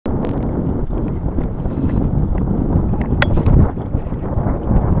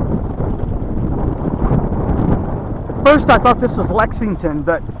first I thought this was Lexington,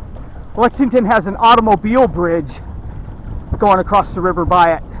 but Lexington has an automobile bridge going across the river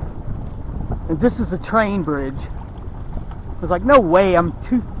by it. And this is a train bridge. I was like, no way,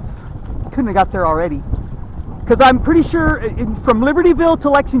 couldn't have got there already. Because I'm pretty sure from Libertyville to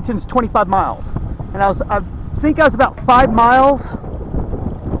Lexington is 25 miles. And I think I was about 5 miles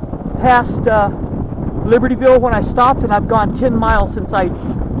past Libertyville when I stopped, and I've gone 10 miles since I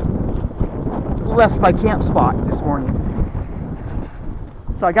left my camp spot this morning.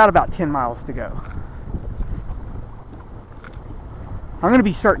 So I got about 10 miles to go. I'm going to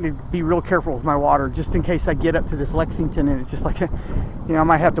be starting to be real careful with my water, just in case I get up to this Lexington and it's just like, you know, I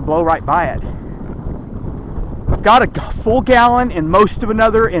might have to blow right by it. I've got a full gallon and most of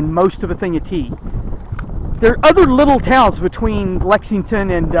another and most of a thing of tea. There are other little towns between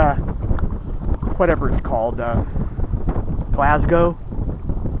Lexington and whatever it's called, Glasgow.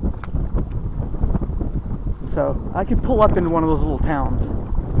 So I could pull up into one of those little towns.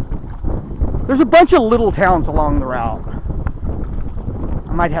 There's a bunch of little towns along the route.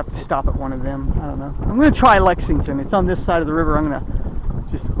 I might have to stop at one of them. I don't know. I'm going to try Lexington. It's on this side of the river. I'm going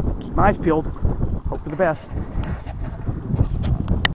to just keep my eyes peeled. Hope for the best.